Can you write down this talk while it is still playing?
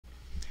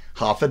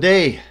Half a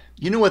day.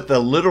 You know what the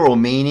literal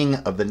meaning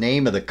of the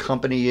name of the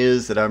company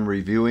is that I'm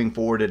reviewing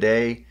for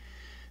today?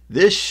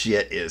 This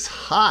shit is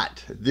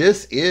hot.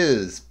 This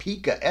is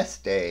Pika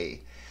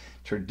Este,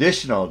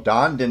 traditional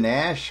Donne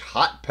Dinanche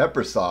hot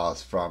pepper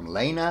sauce from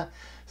Layna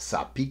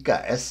sa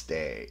Pika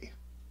Este.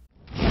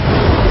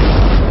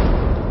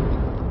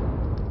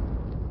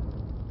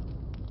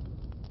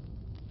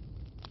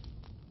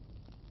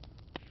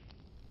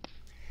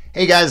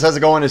 Hey guys, how's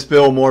it going? It's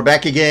Bill Moore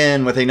back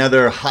again with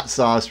another hot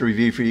sauce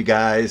review for you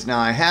guys. Now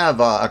I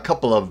have a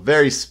couple of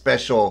very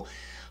special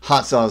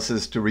hot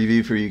sauces to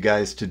review for you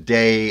guys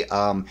today.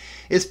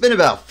 It's been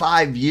about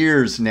 5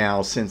 years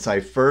now since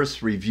I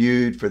first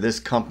reviewed for this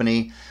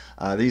company.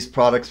 These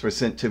products were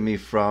sent to me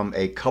from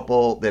a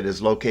couple that is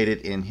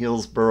located in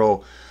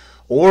Hillsboro,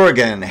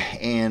 Oregon,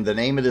 and the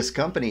name of this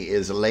company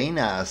is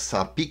Layna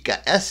sa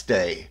Pika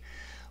Este,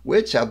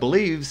 which I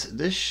believe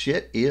this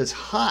shit is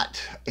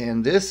hot.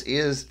 And this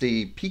is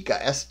the Pika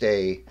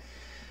Este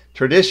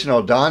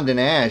traditional Donne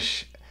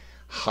Dinanche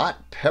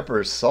hot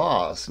pepper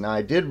sauce. Now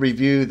I did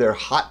review their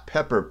hot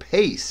pepper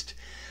paste,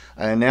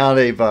 and now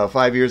they've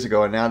 5 years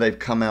ago, and now they've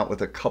come out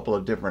with a couple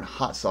of different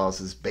hot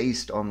sauces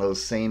based on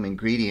those same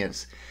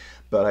ingredients,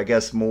 but I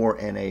guess more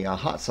in a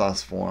hot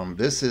sauce form.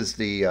 This is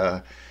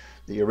the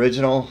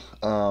original,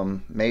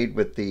 made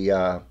with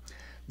the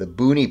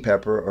Booney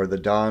pepper, or the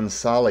Don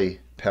Sali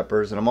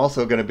peppers, and I'm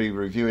also going to be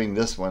reviewing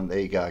this one.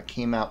 They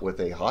came out with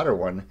a hotter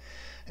one,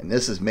 and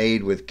this is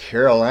made with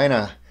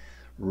Carolina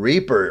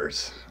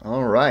Reapers.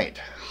 All right,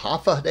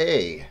 half a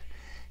day.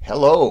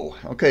 Hello.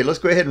 Okay, let's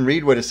go ahead and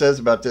read what it says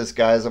about this,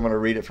 guys. I'm going to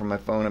read it from my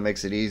phone. It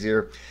makes it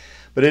easier,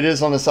 but it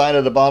is on the side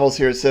of the bottles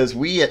here. It says,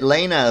 "We at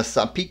Layna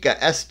sa Pika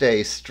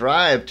Este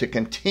strive to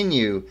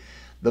continue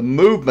the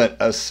movement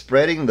of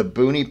spreading the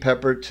Booney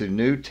pepper to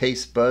new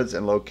taste buds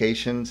and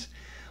locations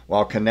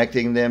while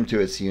connecting them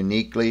to its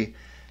uniquely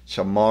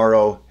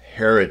Chamorro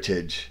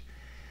heritage."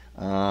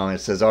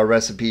 It says, "Our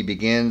recipe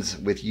begins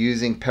with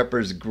using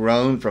peppers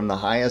grown from the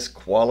highest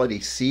quality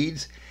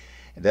seeds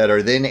that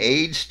are then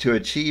aged to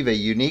achieve a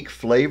unique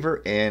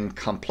flavor and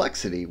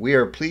complexity. We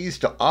are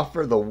pleased to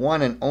offer the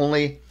one and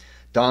only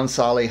Don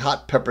Sali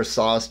hot pepper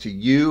sauce to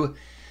you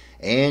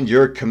and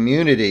your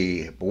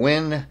community.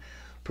 Buen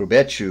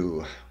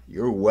provecho."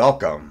 You're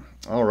welcome.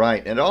 All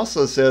right. And it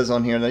also says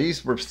on here, now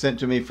these were sent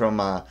to me from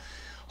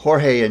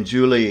Jorge and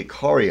Julie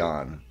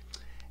Corion,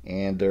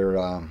 and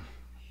they're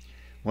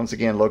once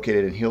again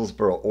located in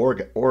Hillsboro,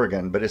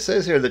 Oregon. But it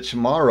says here that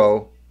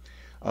Chamorro,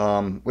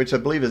 which I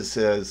believe it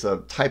says a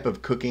type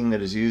of cooking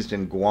that is used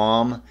in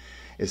Guam.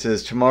 It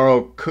says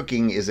Chamorro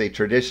cooking is a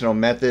traditional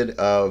method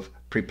of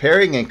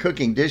preparing and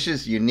cooking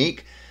dishes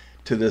unique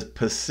to the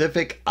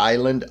Pacific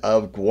island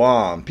of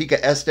Guam. Pika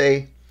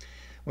Este,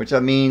 which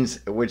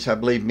I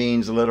believe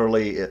means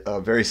literally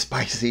very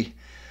spicy,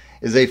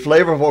 is a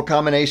flavorful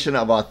combination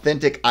of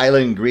authentic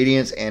island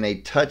ingredients and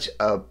a touch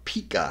of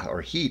pica,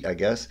 or heat, I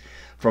guess,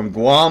 from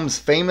Guam's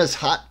famous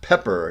hot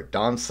pepper,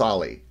 Don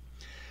Sali.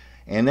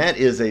 And that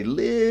is a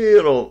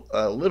little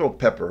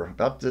pepper,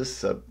 about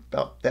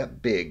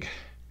that big,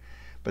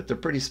 but they're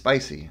pretty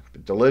spicy,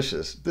 but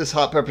delicious. This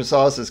hot pepper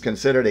sauce is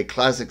considered a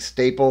classic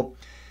staple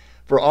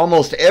for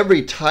almost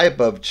every type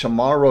of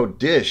Chamorro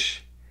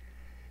dish.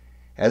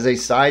 As a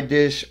side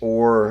dish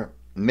or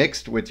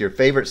mixed with your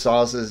favorite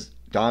sauces,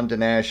 Donne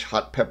Dinanche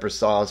hot pepper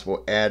sauce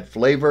will add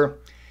flavor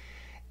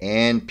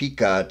and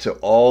pica to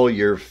all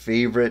your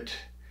favorite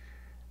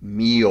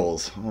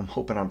meals. I'm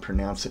hoping I'm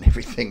pronouncing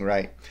everything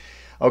right.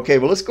 Okay,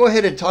 well, let's go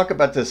ahead and talk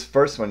about this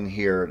first one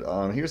here.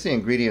 Here's the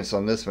ingredients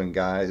on this one,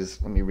 guys.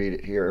 Let me read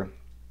it here.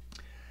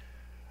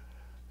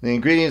 The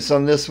ingredients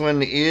on this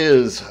one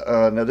is,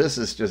 now this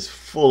is just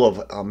full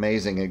of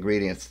amazing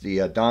ingredients.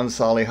 The Don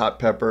Sali hot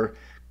pepper,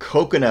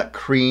 coconut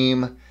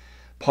cream,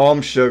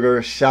 palm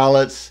sugar,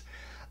 shallots,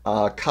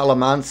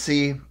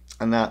 calamansi,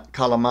 and that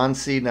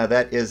calamansi, now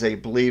that is, I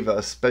believe,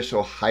 a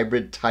special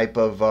hybrid type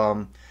of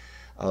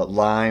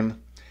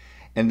lime.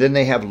 And then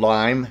they have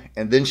lime,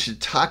 and then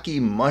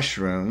shiitake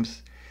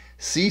mushrooms,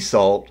 sea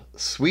salt,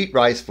 sweet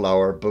rice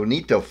flour,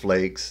 bonito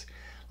flakes,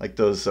 like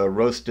those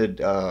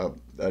roasted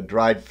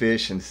dried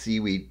fish and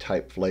seaweed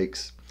type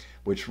flakes,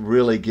 which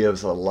really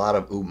gives a lot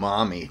of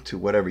umami to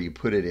whatever you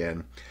put it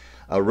in.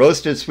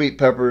 Roasted sweet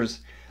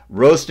peppers,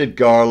 roasted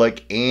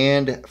garlic,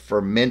 and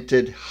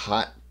fermented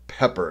hot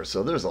pepper.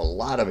 So there's a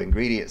lot of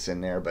ingredients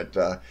in there,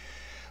 but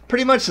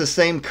pretty much the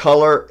same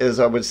color as,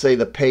 I would say,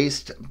 the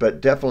paste,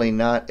 but definitely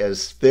not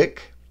as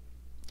thick.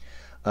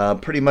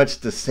 Pretty much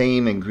the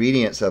same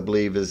ingredients, I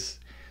believe, is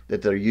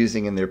that they're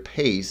using in their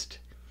paste,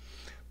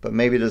 but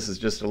maybe this is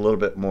just a little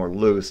bit more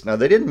loose. Now,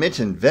 they didn't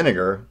mention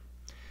vinegar,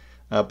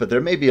 but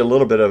there may be a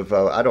little bit of,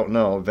 I don't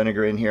know,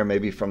 vinegar in here,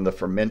 maybe from the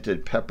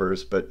fermented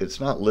peppers, but it's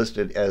not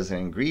listed as an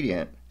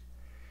ingredient.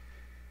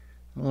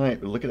 All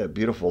right, look at that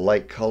beautiful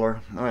light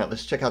color. All right,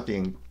 let's check out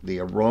the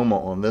aroma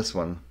on this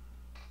one.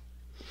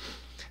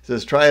 It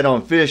says, try it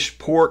on fish,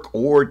 pork,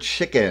 or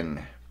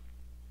chicken.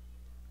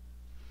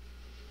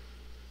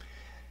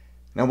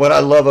 Now, what I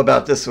love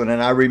about this one,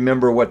 and I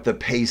remember what the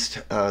paste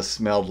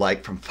smelled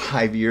like from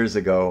 5 years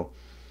ago,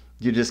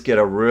 you just get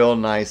a real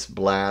nice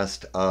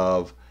blast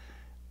of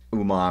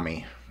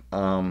umami.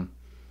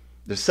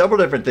 There's several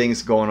different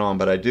things going on,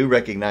 but I do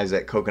recognize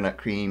that coconut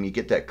cream. You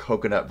get that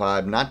coconut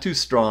vibe, not too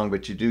strong,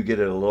 but you do get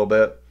it a little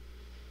bit.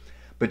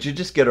 But you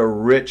just get a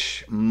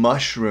rich,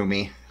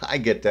 mushroomy, I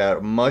get that,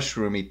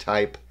 mushroomy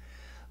type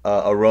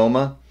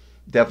aroma.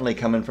 Definitely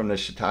coming from the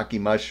shiitake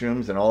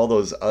mushrooms and all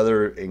those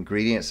other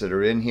ingredients that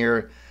are in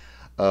here.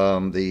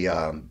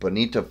 The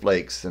bonito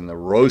flakes and the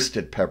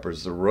roasted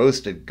peppers, the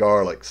roasted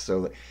garlic.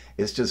 So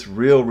it's just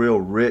real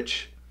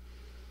rich,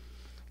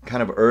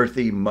 kind of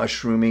earthy,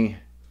 mushroomy,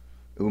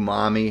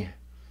 umami,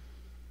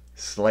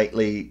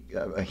 slightly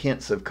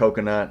hints of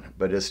coconut,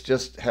 but it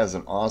just has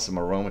an awesome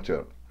aroma to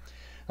it.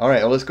 All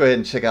right, well, let's go ahead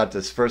and check out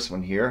this first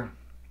one here.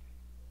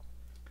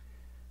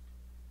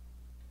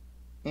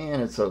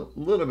 And it's a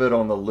little bit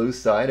on the loose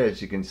side,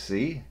 as you can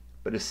see,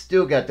 but it's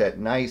still got that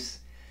nice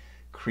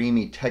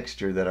creamy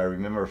texture that I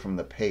remember from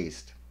the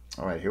paste.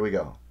 All right, here we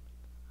go.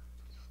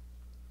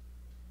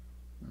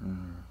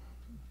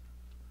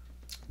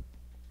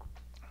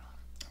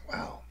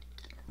 Wow.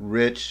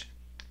 Rich,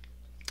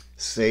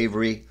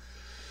 savory,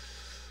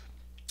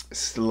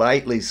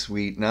 slightly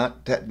sweet,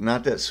 not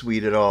that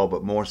sweet at all,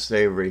 but more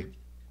savory.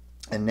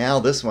 And now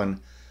this one,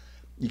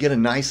 you get a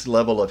nice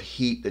level of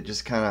heat that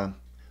just kind of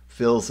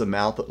fills the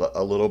mouth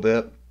a little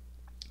bit.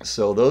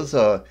 So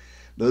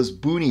those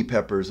buni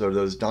peppers, or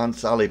those Donne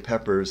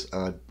peppers,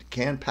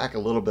 can pack a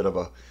little bit of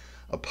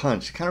a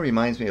punch. It kind of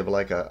reminds me of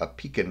like a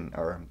pecan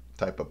or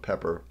type of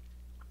pepper,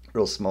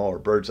 real small, or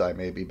bird's eye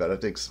maybe, but I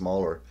think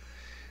smaller.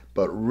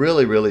 But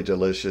really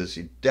delicious.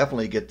 You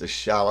definitely get the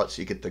shallots,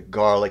 you get the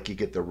garlic, you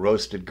get the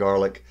roasted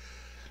garlic,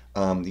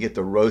 you get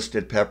the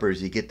roasted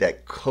peppers, you get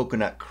that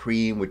coconut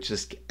cream, which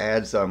just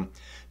adds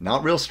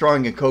not real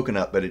strong in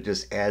coconut, but it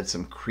just adds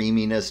some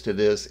creaminess to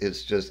this.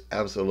 It's just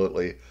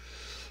absolutely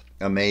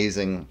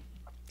amazing.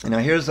 Now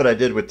here's what I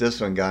did with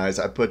this one, guys.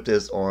 I put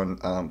this on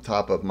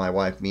top of my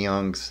wife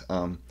Myung's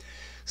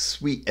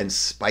sweet and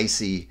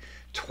spicy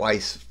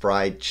twice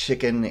fried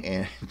chicken,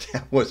 and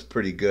that was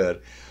pretty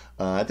good.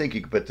 I think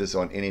you could put this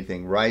on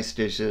anything, rice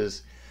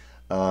dishes,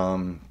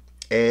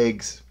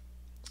 eggs,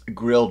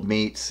 grilled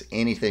meats,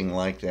 anything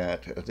like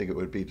that. I think it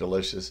would be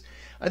delicious.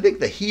 I think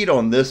the heat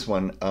on this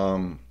one,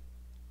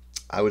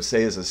 I would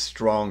say, is a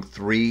strong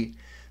 3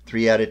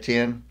 out of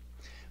 10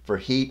 for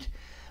heat.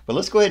 But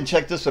let's go ahead and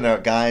check this one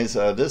out, guys.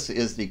 This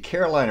is the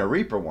Carolina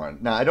Reaper one.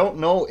 Now, I don't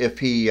know if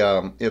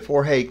if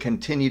Jorge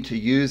continued to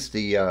use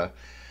the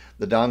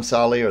Donne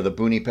or the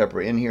buni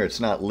pepper in here. It's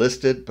not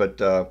listed,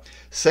 but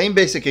same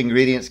basic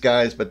ingredients,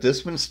 guys. But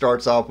this one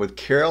starts off with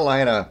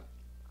Carolina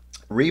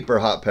Reaper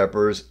hot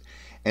peppers,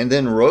 and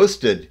then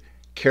roasted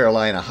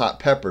Carolina hot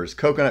peppers,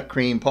 coconut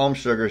cream, palm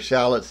sugar,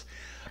 shallots,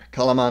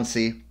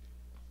 calamansi,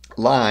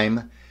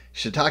 lime,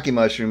 shiitake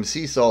mushroom,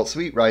 sea salt,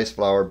 sweet rice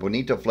flour,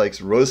 bonito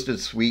flakes, roasted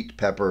sweet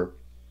pepper,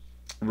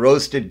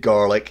 roasted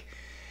garlic,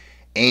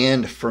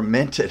 and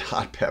fermented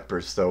hot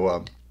peppers.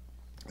 So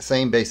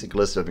same basic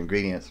list of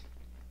ingredients.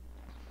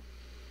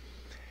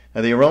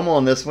 Now the aroma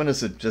on this one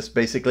is just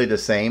basically the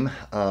same.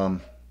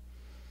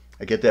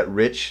 I get that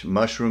rich,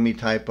 mushroomy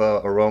type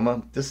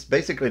aroma. This is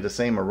basically the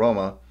same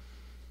aroma.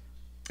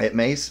 It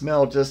may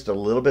smell just a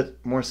little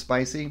bit more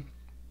spicy.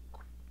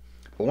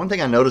 But one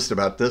thing I noticed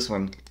about this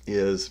one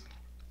is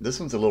this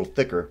one's a little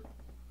thicker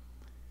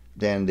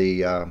than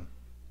the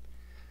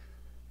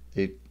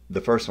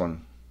first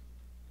one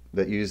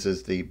that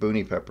uses the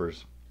buni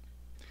peppers.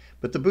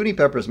 But the buni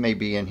peppers may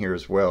be in here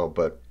as well,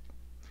 but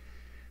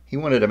he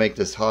wanted to make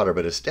this hotter,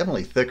 but it's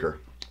definitely thicker.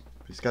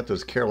 He's got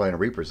those Carolina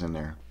Reapers in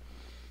there.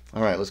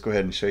 All right, let's go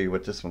ahead and show you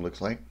what this one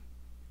looks like.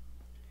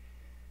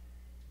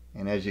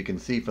 And as you can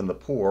see from the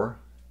pour,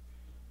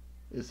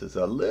 this is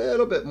a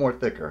little bit more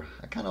thicker.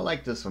 I kind of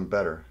like this one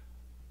better.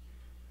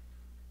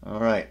 All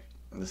right,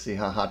 let's see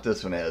how hot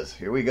this one is.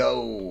 Here we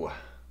go.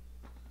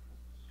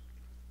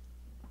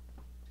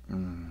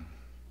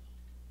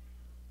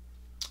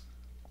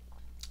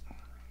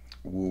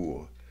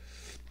 Ooh.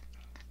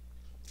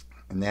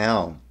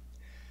 Now,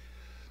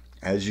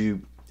 as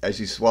you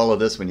swallow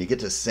this one, you get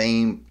the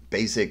same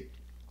basic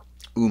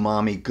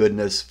umami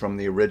goodness from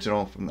the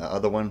original, from the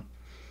other one.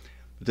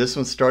 This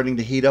one's starting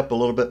to heat up a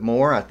little bit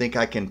more. I think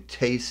I can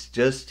taste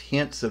just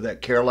hints of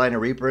that Carolina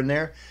Reaper in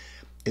there.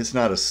 It's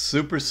not a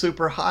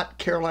super hot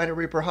Carolina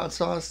Reaper hot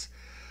sauce,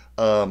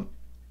 but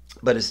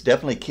it's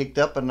definitely kicked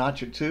up a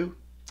notch or two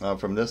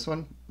from this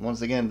one.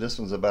 Once again, this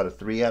one's about a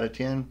 3 out of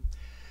 10.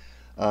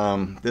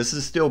 This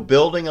is still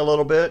building a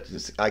little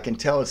bit. I can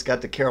tell it's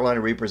got the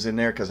Carolina Reapers in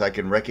there because I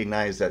can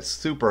recognize that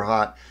super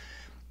hot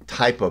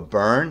type of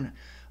burn.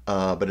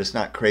 But it's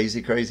not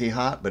crazy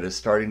hot, but it's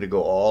starting to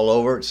go all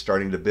over. It's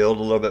starting to build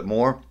a little bit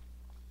more.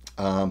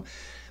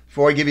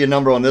 Before I give you a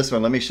number on this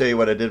one, let me show you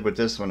what I did with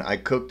this one. I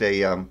cooked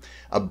a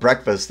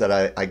breakfast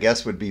that I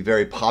guess would be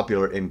very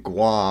popular in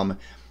Guam,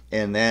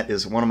 and that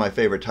is one of my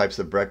favorite types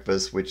of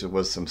breakfast, which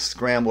was some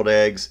scrambled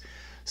eggs,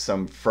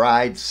 some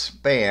fried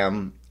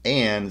Spam,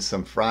 and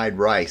some fried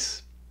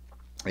rice.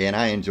 And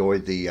I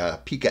enjoyed the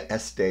Pika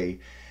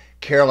Este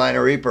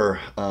Carolina Reaper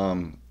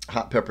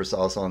hot pepper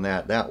sauce on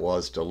that. That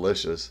was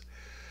delicious.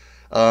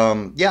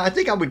 Yeah, I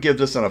think I would give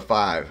this one a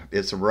 5.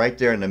 It's right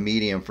there in the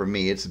medium for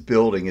me. It's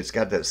building. It's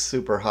got that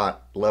super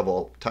hot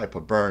level type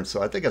of burn.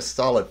 So I think a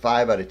solid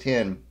 5 out of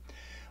 10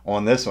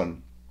 on this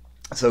one.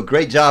 So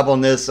great job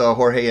on this,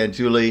 Jorge and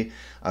Julie.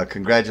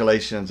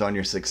 Congratulations on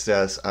your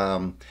success.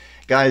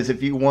 Guys,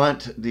 if you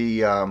want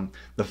the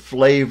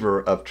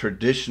flavor of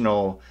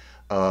traditional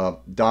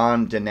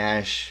Donne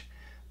Dinanche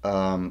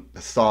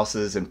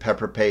sauces and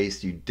pepper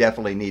paste, you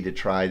definitely need to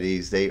try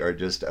these. They are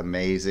just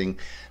amazing.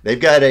 They've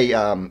got a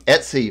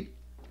Etsy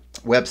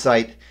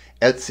website,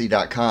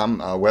 Etsy.com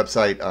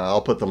website.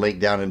 I'll put the link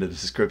down in the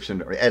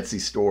description. Or Etsy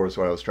store is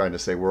what I was trying to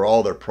say, where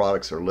all their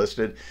products are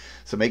listed.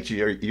 So make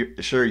sure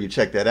you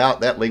check that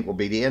out. That link will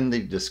be in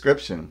the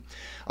description.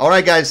 All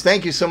right, guys,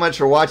 thank you so much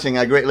for watching.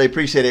 I greatly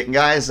appreciate it. And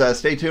guys,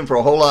 stay tuned for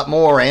a whole lot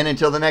more. And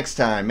until the next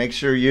time, make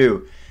sure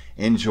you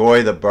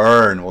enjoy the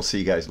burn. We'll see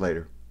you guys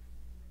later.